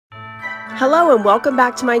Hello and welcome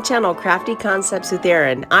back to my channel, Crafty Concepts with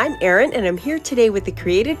Erin. I'm Erin and I'm here today with the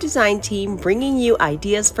creative design team bringing you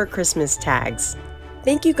ideas for Christmas tags.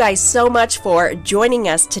 Thank you guys so much for joining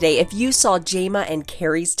us today. If you saw Jama and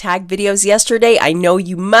Carrie's tag videos yesterday, I know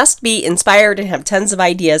you must be inspired and have tons of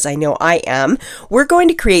ideas. I know I am. We're going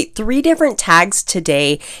to create 3 different tags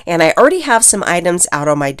today, and I already have some items out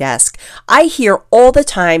on my desk. I hear all the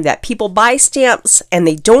time that people buy stamps and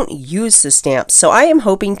they don't use the stamps. So I am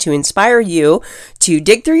hoping to inspire you to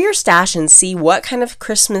dig through your stash and see what kind of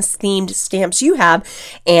Christmas themed stamps you have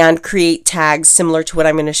and create tags similar to what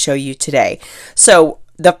I'm going to show you today. So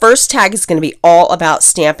the first tag is going to be all about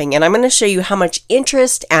stamping, and I'm going to show you how much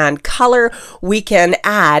interest and color we can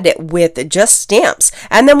add with just stamps.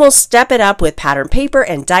 And then we'll step it up with pattern paper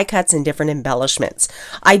and die cuts and different embellishments.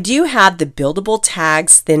 I do have the Buildable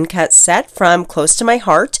tags thin cut set from Close to My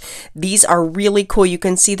Heart. These are really cool. You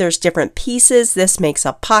can see there's different pieces. This makes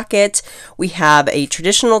a pocket. We have a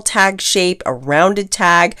traditional tag shape, a rounded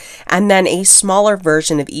tag, and then a smaller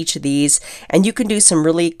version of each of these. And you can do some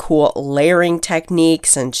really cool layering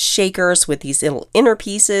techniques and shakers with these little inner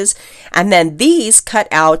pieces, and then these cut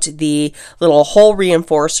out the little hole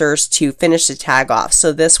reinforcers to finish the tag off.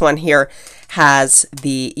 So this one here has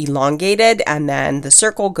the elongated, and then the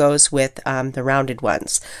circle goes with the rounded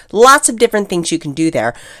ones. Lots of different things you can do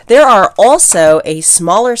there. There are also a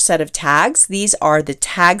smaller set of tags. These are the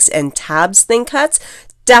tags and tabs thin cuts.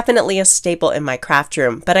 Definitely a staple in my craft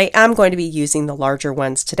room, but I am going to be using the larger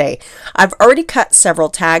ones today. I've already cut several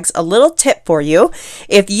tags. A little tip for you: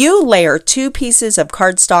 if you layer 2 pieces of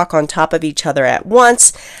cardstock on top of each other at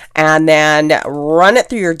once and then run it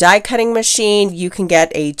through your die cutting machine, you can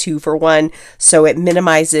get a 2-for-1. So it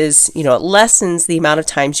minimizes, it lessens the amount of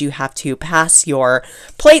times you have to pass your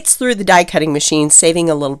plates through the die cutting machine, saving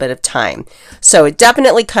a little bit of time. So it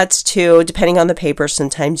definitely cuts 2. Depending on the paper,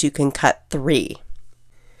 sometimes you can cut 3.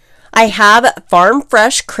 I have Farm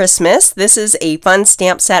Fresh Christmas. This is a fun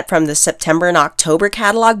stamp set from the September and October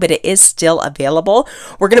catalog, but it is still available.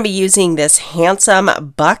 We're going to be using this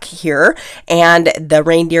handsome buck here and the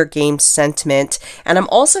reindeer game sentiment. And I'm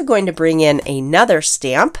also going to bring in another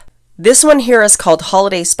stamp. This one here is called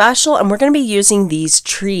Holiday Special, and we're going to be using these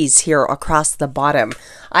trees here across the bottom.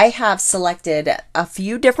 I have selected a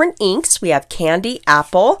few different inks. We have Candy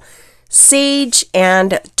Apple, Sage,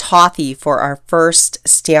 and Toffee for our first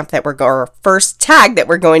stamp our first tag that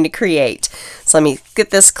we're going to create. So let me get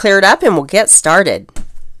this cleared up and we'll get started.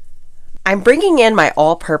 I'm bringing in my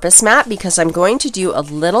all-purpose mat because I'm going to do a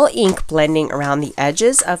little ink blending around the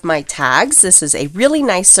edges of my tags. This is a really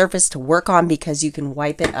nice surface to work on because you can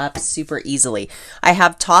wipe it up super easily. I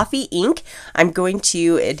have Toffee ink. I'm going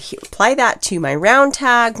to apply that to my round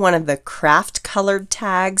tag, one of the craft colored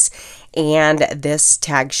tags, and this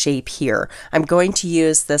tag shape here. I'm going to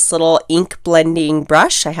use this little ink blending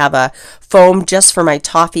brush. I have a foam just for my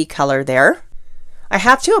toffee color there. I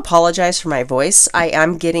have to apologize for my voice. I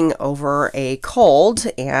am getting over a cold,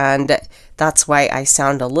 and that's why I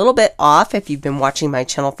sound a little bit off. If you've been watching my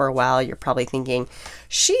channel for a while, you're probably thinking,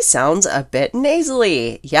 she sounds a bit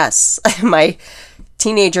nasally. Yes, my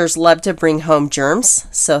teenagers love to bring home germs,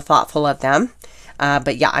 so thoughtful of them.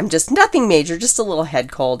 But yeah, I'm just nothing major, just a little head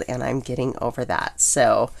cold, and I'm getting over that.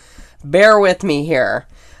 So bear with me here.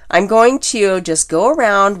 I'm going to just go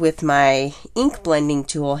around with my ink blending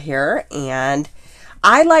tool here, and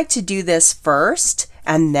I like to do this first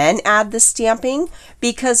and then add the stamping,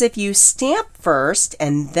 because if you stamp first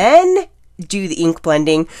and then do the ink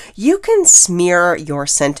blending, you can smear your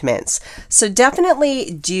sentiments. So definitely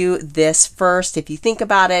do this first. If you think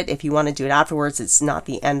about it, if you want to do it afterwards, it's not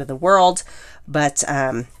the end of the world, but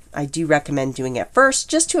I do recommend doing it first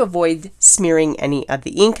just to avoid smearing any of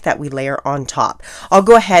the ink that we layer on top. I'll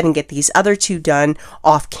go ahead and get these other 2 done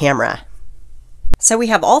off camera. So we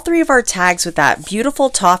have all 3 of our tags with that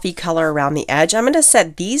beautiful toffee color around the edge. I'm going to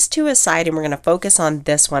set these 2 aside and we're going to focus on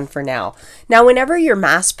this one for now. Now, whenever you're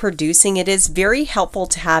mass producing, it is very helpful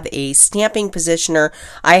to have a stamping positioner.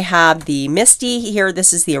 I have the Misty here.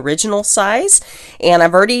 This is the original size, and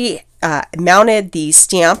I've already mounted the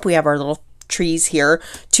stamp. We have our little trees here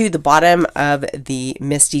to the bottom of the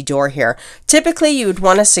Misty door here. Typically you would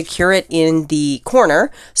want to secure it in the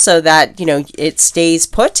corner so that it stays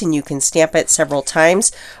put and you can stamp it several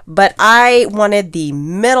times, but I wanted the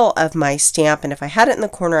middle of my stamp, and if I had it in the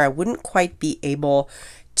corner I wouldn't quite be able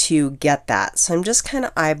to get that. So I'm just kind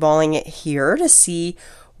of eyeballing it here to see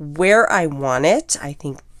where I want it. I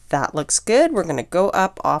think that looks good. We're going to go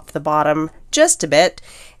up off the bottom just a bit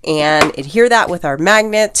and adhere that with our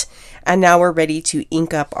magnet, and now we're ready to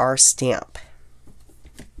ink up our stamp.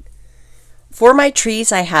 For my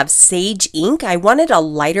trees, I have sage ink. I wanted a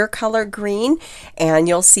lighter color green, and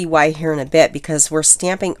you'll see why here in a bit, because we're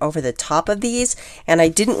stamping over the top of these, and I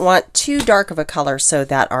didn't want too dark of a color so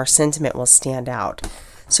that our sentiment will stand out.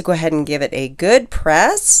 So go ahead and give it a good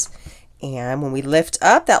press, and when we lift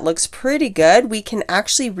up, that looks pretty good. We can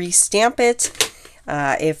actually restamp it.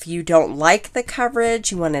 If you don't like the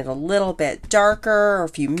coverage, you want it a little bit darker, or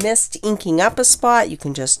if you missed inking up a spot, you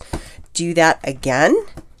can just do that again.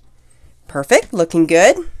 Perfect, looking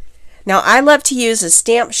good. Now I love to use a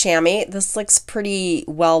stamp chamois. This looks pretty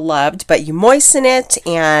well loved, but you moisten it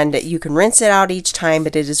and you can rinse it out each time,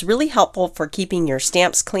 but it is really helpful for keeping your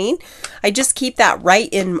stamps clean. I just keep that right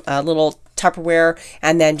in a little Tupperware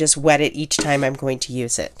and then just wet it each time I'm going to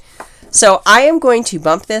use it. So I am going to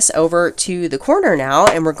bump this over to the corner now,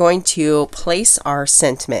 and we're going to place our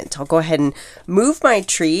sentiment. I'll go ahead and move my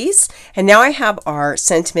trees, and now I have our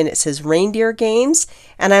sentiment. It says Reindeer Games,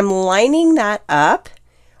 and I'm lining that up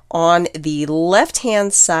on the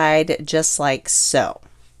left-hand side just like so.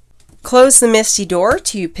 Close the MISTI door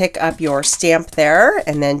to pick up your stamp there,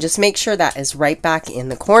 and then just make sure that is right back in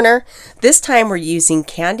the corner. This time we're using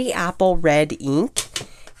Candy Apple Red ink,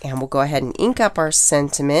 and we'll go ahead and ink up our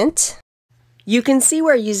sentiment. You can see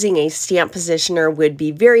where using a stamp positioner would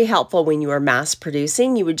be very helpful when you are mass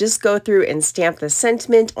producing. You would just go through and stamp the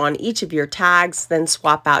sentiment on each of your tags, then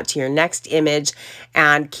swap out to your next image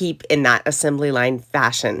and keep in that assembly line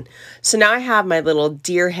fashion. So now I have my little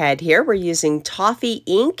deer head here. We're using toffee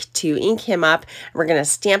ink to ink him up. We're going to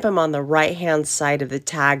stamp him on the right hand side of the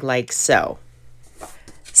tag like so.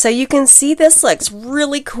 So you can see this looks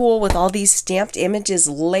really cool with all these stamped images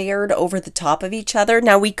layered over the top of each other.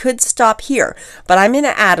 Now we could stop here, but I'm going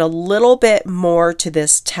to add a little bit more to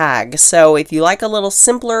this tag. So if you like a little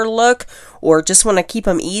simpler look or just want to keep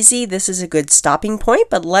them easy, this is a good stopping point,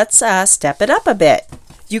 but let's step it up a bit.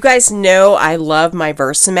 You guys know I love my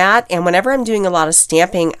VersaMat, and whenever I'm doing a lot of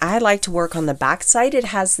stamping, I like to work on the back side. It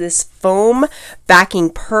has this foam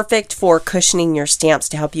backing, perfect for cushioning your stamps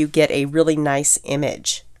to help you get a really nice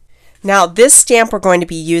image. Now this stamp we're going to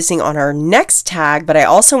be using on our next tag, but I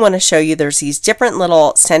also want to show you there's these different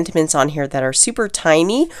little sentiments on here that are super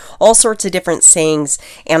tiny, all sorts of different sayings,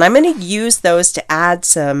 and I'm going to use those to add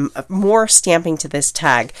some more stamping to this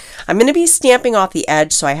tag. I'm going to be stamping off the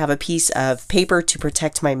edge so I have a piece of paper to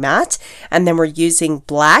protect my mat, and then we're using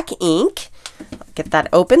black ink. Get that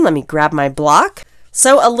open, let me grab my block.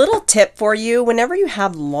 So a little tip for you, whenever you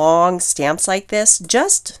have long stamps like this,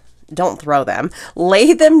 just don't throw them.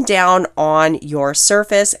 Lay them down on your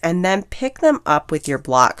surface and then pick them up with your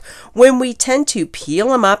block. When we tend to peel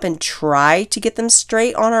them up and try to get them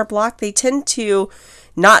straight on our block, they tend to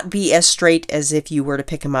not be as straight as if you were to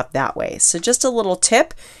pick them up that way. So just a little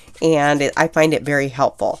tip, and I find it very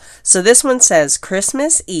helpful. So this one says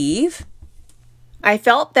Christmas Eve. I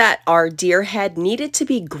felt that our deer head needed to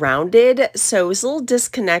be grounded, so it was a little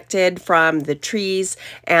disconnected from the trees,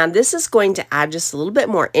 and this is going to add just a little bit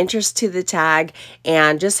more interest to the tag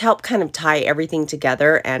and just help kind of tie everything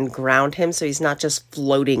together and ground him so he's not just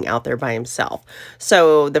floating out there by himself.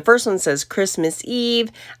 So the first one says Christmas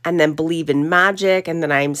Eve, and then Believe in Magic, and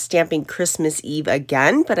then I'm stamping Christmas Eve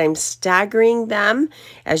again, but I'm staggering them.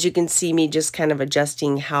 As you can see me just kind of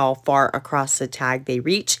adjusting how far across the tag they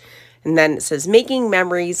reach. And then it says Making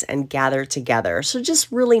Memories and Gather Together. So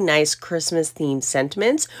just really nice Christmas themed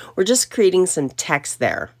sentiments. We're just creating some text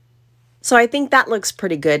there. So I think that looks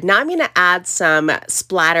pretty good. Now I'm going to add some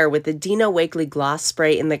splatter with the Dino Wakley gloss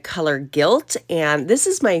spray in the color Gilt. And this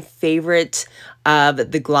is my favorite of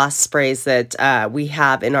the gloss sprays that we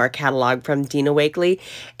have in our catalog from Dino Wakley,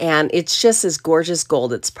 and it's just this gorgeous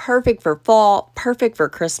gold. It's perfect for fall, perfect for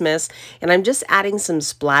Christmas, and I'm just adding some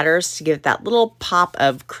splatters to give it that little pop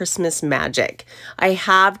of Christmas magic. I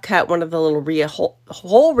have cut one of the little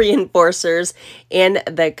hole reinforcers in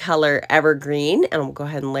the color Evergreen, and we'll go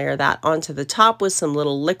ahead and layer that onto the top with some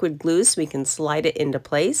little liquid glue so we can slide it into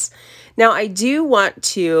place. Now I do want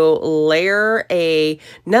to layer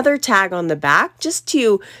another tag on the back just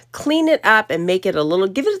to clean it up and make it a little,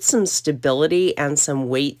 give it some stability and some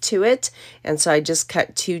weight to it. And so I just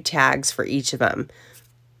cut 2 tags for each of them.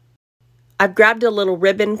 I've grabbed a little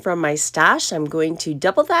ribbon from my stash. I'm going to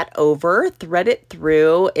double that over, thread it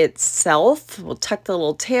through itself. We'll tuck the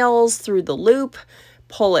little tails through the loop,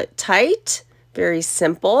 pull it tight, very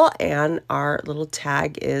simple, and our little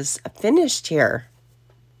tag is finished here.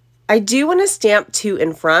 I do want to stamp to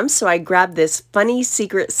and from, so I grabbed this funny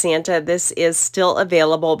Secret Santa. This is still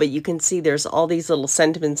available, but you can see there's all these little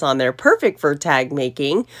sentiments on there, perfect for tag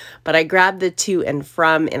making. But I grabbed the to and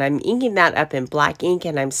from, and I'm inking that up in black ink,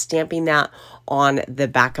 and I'm stamping that on the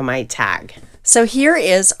back of my tag. So here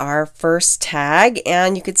is our first tag,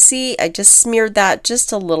 and you could see I just smeared that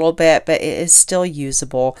just a little bit, but it is still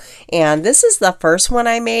usable. And this is the first one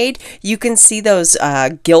I made. You can see those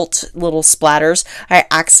Gilt little splatters. I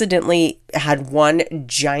accidentally had one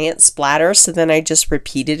giant splatter, so then I just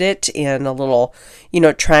repeated it in a little,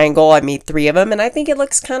 triangle. I made 3 of them, and I think it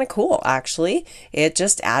looks kind of cool, actually. It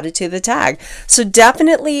just added to the tag. So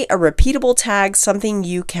definitely a repeatable tag, something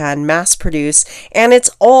you can mass produce, and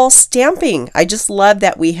it's all stamping. I just love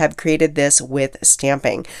that we have created this with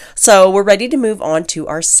stamping. So we're ready to move on to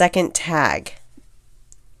our second tag.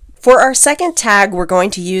 For our second tag, we're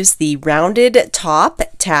going to use the rounded top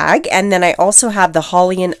tag, and then I also have the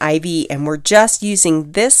holly and ivy, and we're just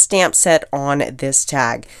using this stamp set on this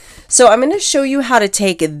tag. So I'm going to show you how to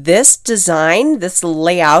take this design, this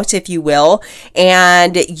layout, if you will,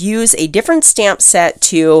 and use a different stamp set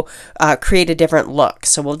to create a different look.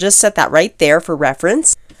 So we'll just set that right there for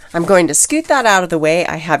reference. I'm going to scoot that out of the way.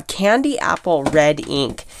 I have candy apple red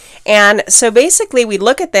ink. And so basically we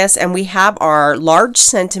look at this and we have our large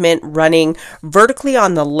sentiment running vertically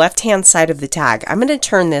on the left-hand side of the tag. I'm going to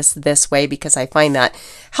turn this way because I find that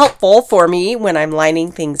helpful for me when I'm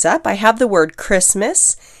lining things up. I have the word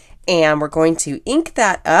Christmas, and we're going to ink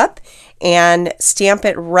that up and stamp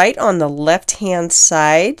it right on the left-hand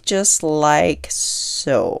side, just like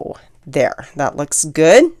so. There, that looks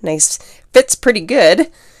good. Nice, fits pretty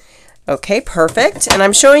good. Okay, perfect. And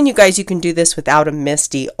I'm showing you guys you can do this without a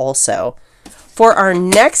MISTI also. For our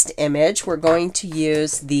next image, we're going to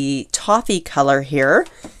use the toffee color here.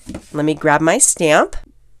 Let me grab my stamp.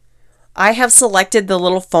 I have selected the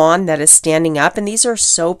little fawn that is standing up, and these are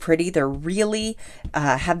so pretty. They're really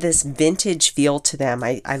have this vintage feel to them.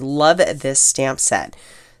 I love this stamp set.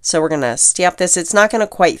 So we're going to stamp this. It's not going to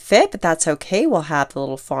quite fit, but that's okay. We'll have the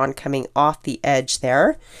little fawn coming off the edge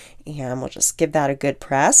there. And we'll just give that a good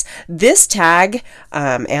press. This tag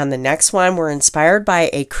and the next one were inspired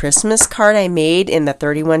by a Christmas card I made in the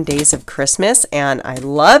 31 Days of Christmas, and I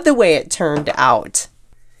love the way it turned out.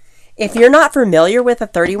 If you're not familiar with the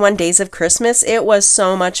 31 Days of Christmas, it was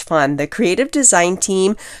so much fun. The creative design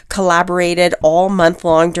team collaborated all month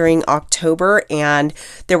long during October, and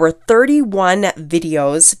there were 31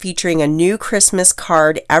 videos featuring a new Christmas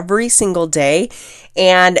card every single day.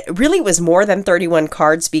 And really it was more than 31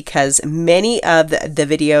 cards because many of the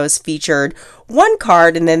videos featured one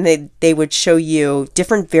card, and then they would show you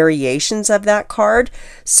different variations of that card.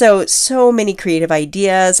 So many creative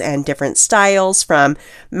ideas and different styles, from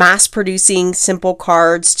mass producing simple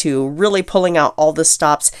cards to really pulling out all the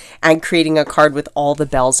stops and creating a card with all the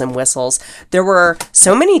bells and whistles. There were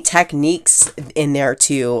so many techniques in there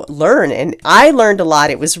to learn, and I learned a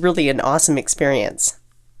lot. It was really an awesome experience.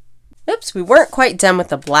 Oops, we weren't quite done with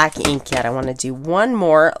the black ink yet. I want to do one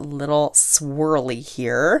more little swirly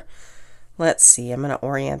here. Let's see, I'm going to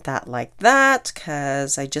orient that like that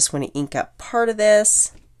because I just want to ink up part of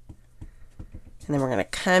this. And then we're going to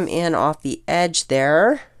come in off the edge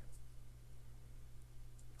there,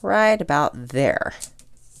 right about there.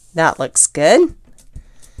 That looks good.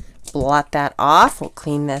 Blot that off. We'll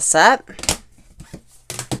clean this up.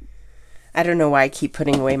 I don't know why I keep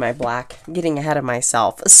putting away my black. I'm getting ahead of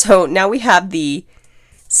myself. So now we have the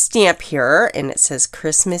stamp here, and it says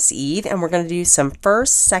Christmas Eve, and we're going to do some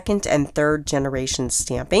first, second, and third generation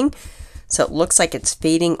stamping. So it looks like it's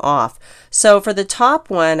fading off. So for the top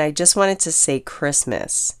one, I just wanted to say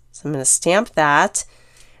Christmas. So I'm going to stamp that,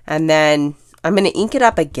 and then I'm going to ink it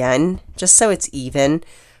up again just so it's even.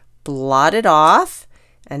 Blot it off,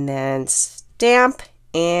 and then stamp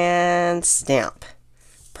and stamp.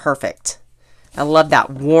 Perfect. I love that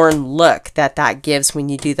worn look that gives when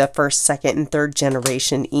you do the first, second, and third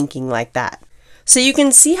generation inking like that. So you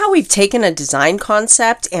can see how we've taken a design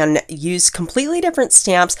concept and used completely different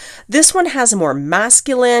stamps. This one has a more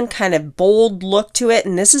masculine, kind of bold look to it,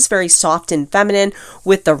 and this is very soft and feminine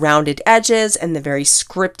with the rounded edges and the very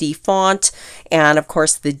scripty font. And of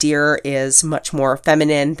course the deer is much more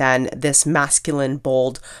feminine than this masculine,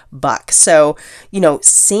 bold buck. So,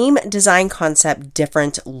 same design concept,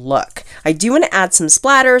 different look. I do want to add some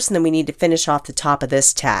splatters, and then we need to finish off the top of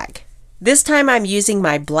this tag. This time I'm using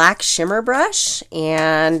my black shimmer brush,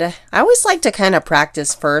 and I always like to kind of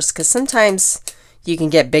practice first because sometimes you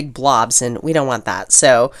can get big blobs and we don't want that.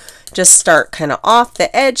 So just start kind of off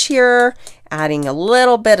the edge here, adding a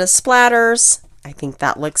little bit of splatters. I think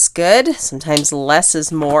that looks good. Sometimes less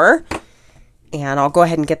is more. And I'll go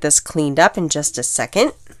ahead and get this cleaned up in just a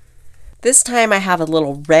second. This time I have a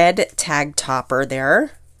little red tag topper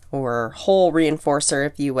there, or hole reinforcer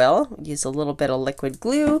if you will. Use a little bit of liquid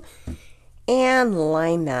glue and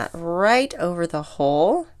line that right over the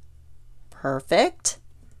hole. Perfect.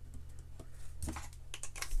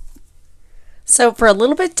 So for a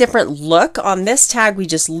little bit different look on this tag, we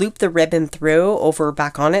just loop the ribbon through over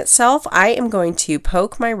back on itself. I am going to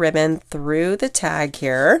poke my ribbon through the tag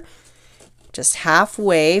here, just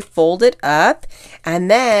halfway, fold it up, and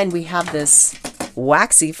then we have this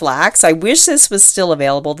waxy flax. I wish this was still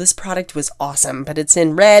available. This product was awesome, but it's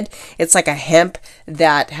in red. It's like a hemp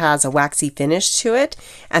that has a waxy finish to it.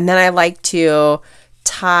 And then I like to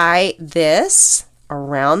tie this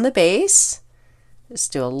around the base.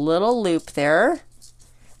 Just do a little loop there,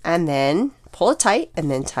 and then pull it tight, and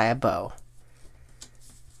then tie a bow.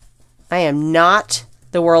 I am not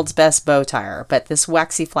the world's best bow tire, but this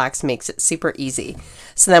waxy flax makes it super easy.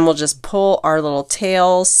 So then we'll just pull our little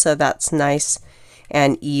tails so that's nice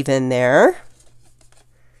and even there.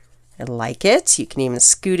 I like it. You can even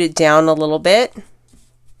scoot it down a little bit.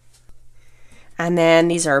 And then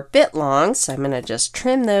these are a bit long, so I'm going to just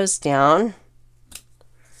trim those down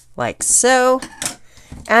like so.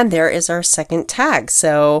 And there is our second tag.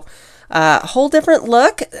 So a whole different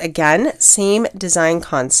look. Again, same design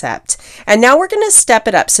concept. And now we're going to step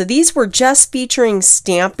it up. So these were just featuring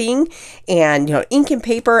stamping and ink and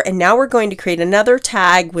paper. And now we're going to create another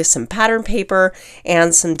tag with some pattern paper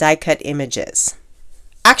and some die cut images.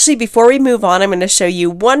 Actually, before we move on, I'm going to show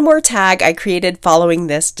you one more tag I created following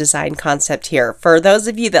this design concept here. For those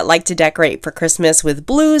of you that like to decorate for Christmas with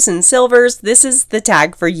blues and silvers, this is the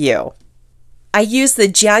tag for you. I use the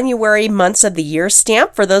January months of the year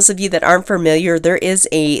stamp. For those of you that aren't familiar, there is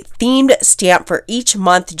a themed stamp for each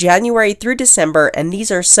month, January through December, and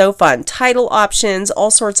these are so fun. Title options, all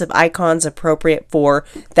sorts of icons appropriate for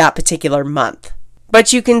that particular month.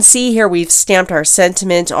 But you can see here we've stamped our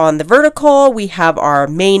sentiment on the vertical. We have our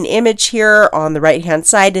main image here on the right hand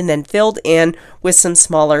side and then filled in with some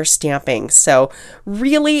smaller stamping. So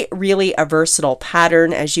really, really a versatile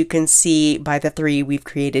pattern, as you can see by the three we've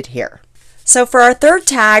created here. So for our third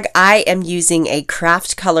tag, I am using a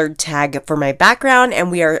craft colored tag for my background,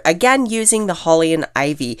 and we are again using the holly and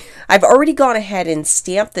ivy. I've already gone ahead and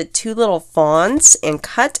stamped the two little fawns and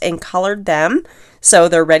cut and colored them, so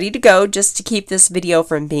they're ready to go just to keep this video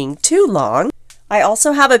from being too long. I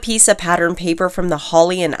also have a piece of pattern paper from the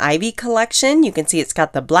Holly and Ivy collection. You can see it's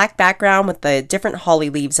got the black background with the different holly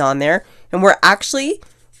leaves on there, and we're actually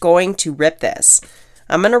going to rip this.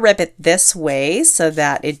 I'm going to rip it this way so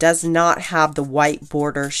that it does not have the white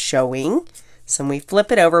border showing. So when we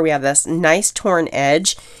flip it over, we have this nice torn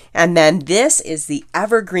edge. And then this is the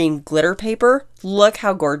Evergreen glitter paper. Look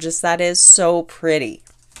how gorgeous that is. So pretty.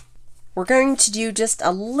 We're going to do just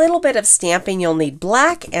a little bit of stamping. You'll need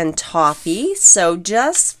black and toffee. So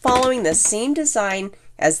just following the same design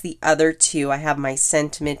as the other two, I have my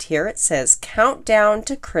sentiment here. It says Countdown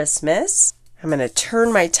to Christmas. I'm going to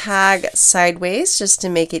turn my tag sideways just to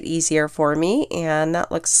make it easier for me, and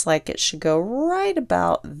that looks like it should go right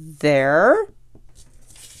about there.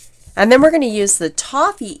 And then we're going to use the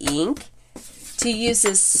toffee ink to use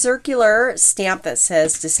this circular stamp that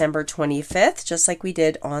says December 25th, just like we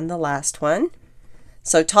did on the last one.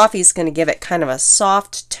 So toffee is going to give it kind of a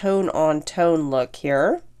soft tone-on-tone look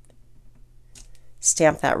here.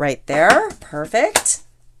 Stamp that right there. Perfect.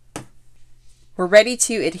 We're ready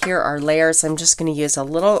to adhere our layers. I'm just going to use a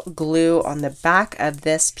little glue on the back of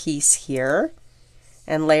this piece here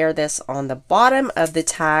and layer this on the bottom of the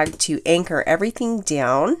tag to anchor everything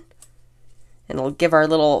down. And it'll give our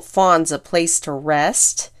little fawns a place to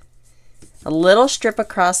rest. A little strip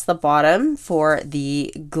across the bottom for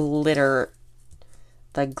the glitter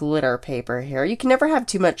paper here. You can never have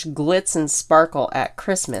too much glitz and sparkle at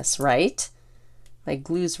Christmas, right? My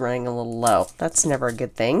glue's running a little low. That's never a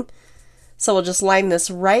good thing. So we'll just line this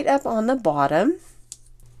right up on the bottom.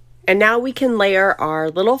 And now we can layer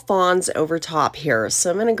our little fawns over top here.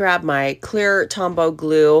 So I'm going to grab my clear Tombow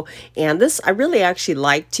glue, and this, I really actually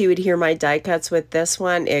like to adhere my die cuts with this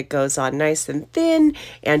one. It goes on nice and thin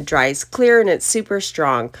and dries clear, and it's super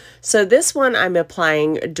strong. So this one I'm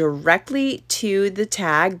applying directly to the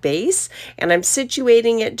tag base, and I'm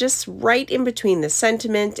situating it just right in between the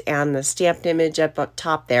sentiment and the stamped image up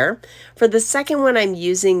top there. For the second one, I'm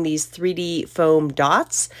using these 3D foam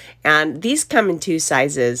dots, and these come in two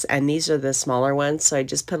sizes, and these are the smaller ones. So I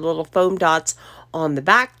just put little foam dots on the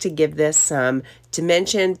back to give this some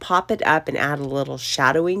dimension, pop it up, and add a little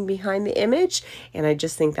shadowing behind the image. And I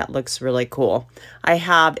just think that looks really cool. I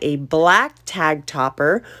have a black tag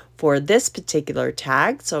topper for this particular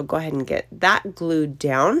tag, so I'll go ahead and get that glued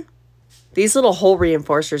down. These little hole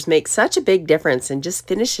reinforcers make such a big difference and just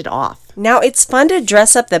finish it off. Now it's fun to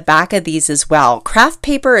dress up the back of these as well. Craft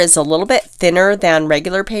paper is a little bit thinner than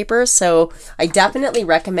regular paper, so I definitely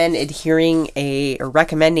recommend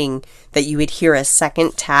recommending that you adhere a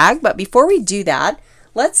second tag. But before we do that,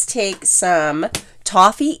 let's take some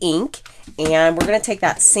toffee ink, and we're going to take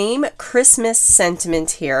that same Christmas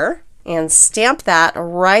sentiment here and stamp that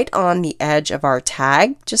right on the edge of our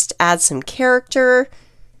tag. Just add some character,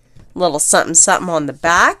 a little something something on the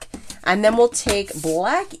back, and then we'll take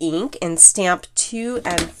black ink and stamp to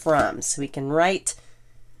and from, so we can write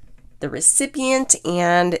the recipient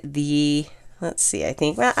and the, let's see, I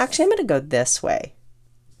think, well, actually I'm going to go this way.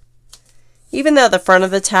 Even though the front of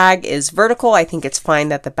the tag is vertical, I think it's fine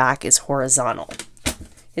that the back is horizontal.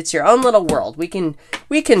 It's your own little world. We can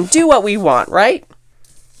do what we want, right?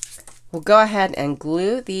 We'll go ahead and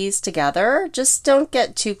glue these together. Just don't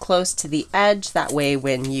get too close to the edge. That way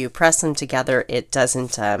when you press them together, it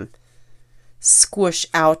doesn't squish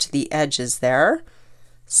out the edges there.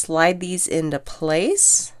 Slide these into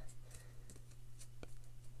place.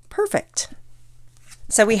 Perfect.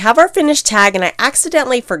 So we have our finished tag, and I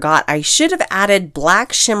accidentally forgot I should have added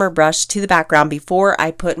black shimmer brush to the background before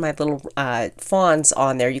I put my little fawns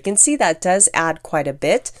on there. You can see that does add quite a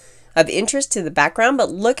bit of interest to the background,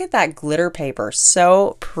 but look at that glitter paper,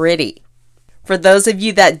 so pretty. For those of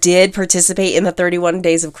you that did participate in the 31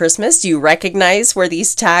 Days of Christmas, do you recognize where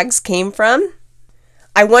these tags came from?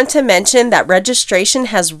 I want to mention that registration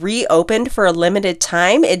has reopened for a limited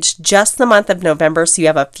time. It's just the month of November, so you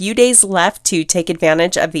have a few days left to take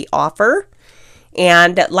advantage of the offer.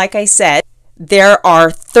 And like I said, there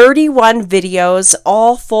are 31 videos,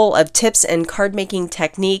 all full of tips and card making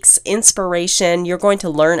techniques, inspiration. You're going to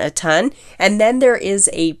learn a ton. And then there is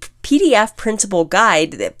a PDF printable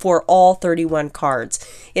guide for all 31 cards.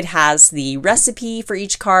 It has the recipe for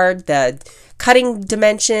each card, the cutting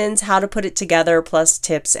dimensions, how to put it together, plus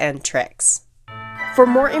tips and tricks. For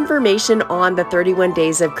more information on the 31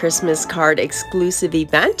 Days of Christmas card exclusive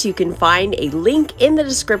event, you can find a link in the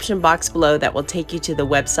description box below that will take you to the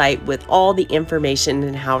website with all the information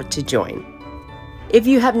and how to join. If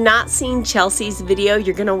you have not seen Chelsea's video,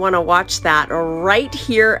 you're going to want to watch that right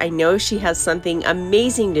here. I know she has something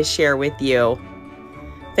amazing to share with you.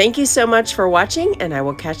 Thank you so much for watching, and I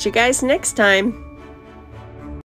will catch you guys next time.